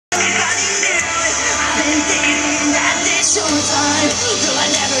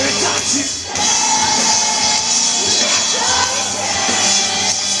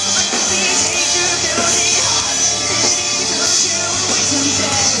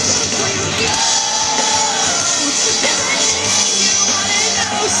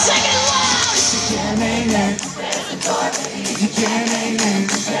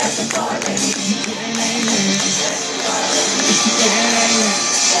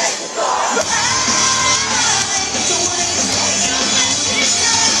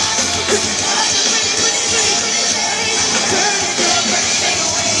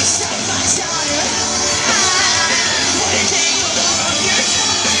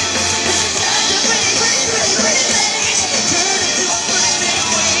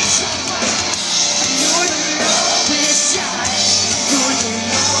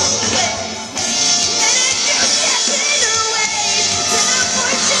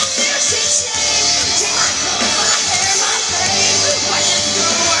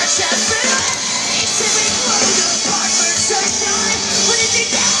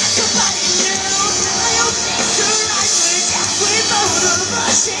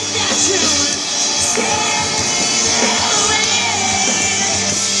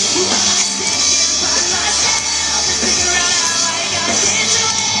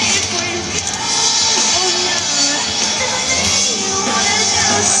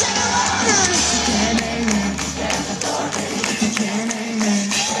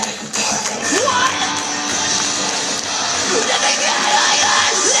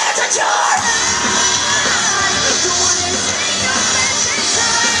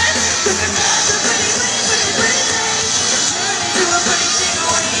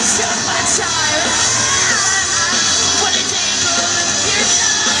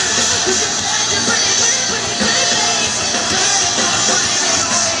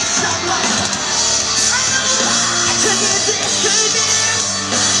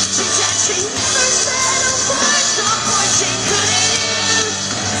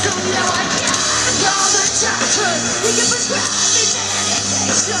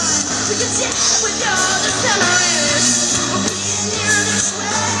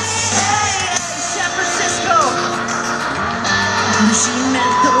She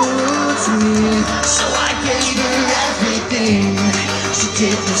meant the world to me, so I gave her everything. She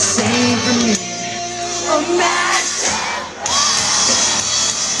did the same for me. Imagine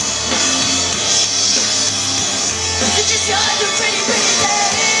just you're the pretty, pretty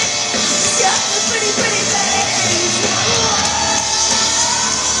face. You're the pretty, pretty face.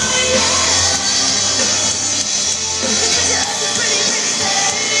 You're the pretty, pretty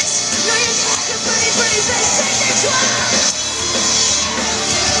face. No, you got the pretty, pretty face. Take it, try.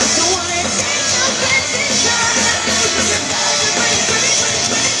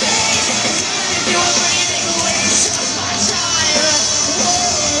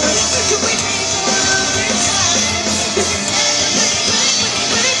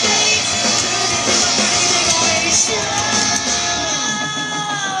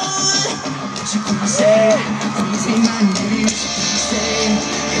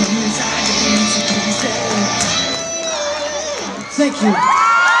 Thank you.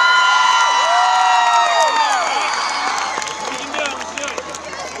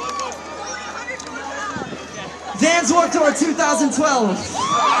 Dan's Warped Tour 2012.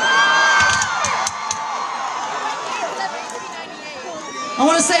 I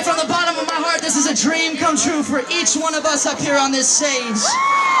want to say from the bottom of my heart, this is a dream come true for each one of us up here on this stage.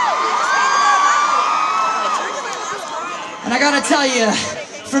 And I gotta tell you,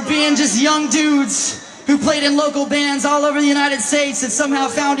 for being just young dudes who played in local bands all over the United States that somehow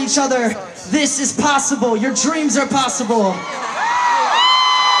found each other, this is possible. Your dreams are possible.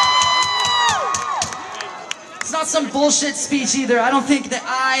 It's not some bullshit speech either. I don't think that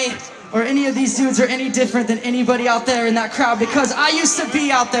I or any of these dudes are any different than anybody out there in that crowd, because I used to be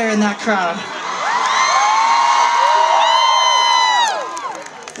out there in that crowd.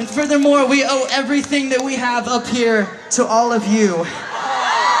 And furthermore, we owe everything that we have up here to all of you.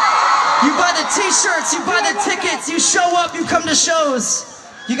 You buy the t-shirts, you buy the tickets, you show up, you come to shows.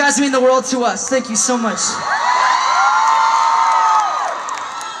 You guys mean the world to us. Thank you so much.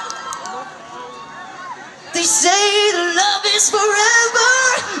 They say that love is forever.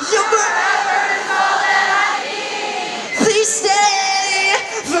 You're forever is all that I need. Please stay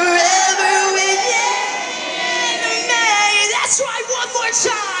forever with me. That's right, one more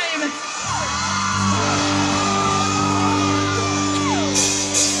time.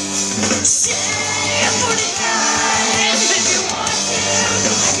 Stay for the night if you want to.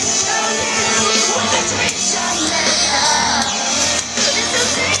 I can show you what the dreams are made of. It's a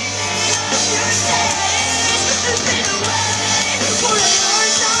thing on your face. It's been away for a long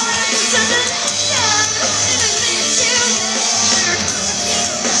time. So the next time I miss you there. You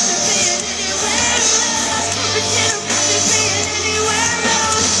don't have to be anywhere else. But you don't have to be anywhere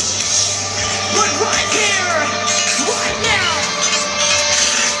else. But right here, right now.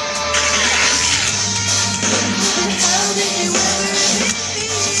 How did you ever hit me?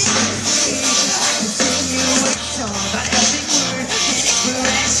 I continue with song about every word and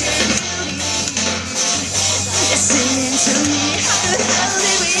expression beauty. You're singing to me. How the hell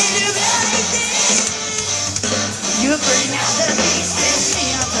did we end up like this? You bring out the beast in me.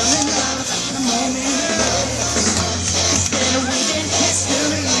 I fell in love the moment you left. Instead of weaving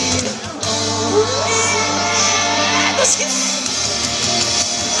history. Oh, yeah. Let's get it.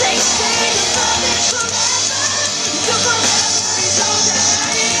 They say the love is forever. The forever is all that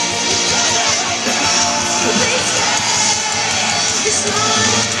I need. Please stay. It's not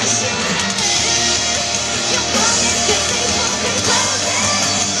what I should have been. Your body can be broken,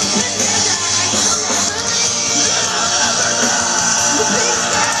 but never I will ever leave. Please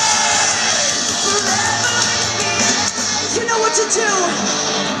stay. Forever with me. You know what to do.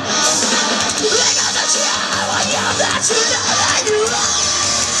 Let out the drum. I know that you know.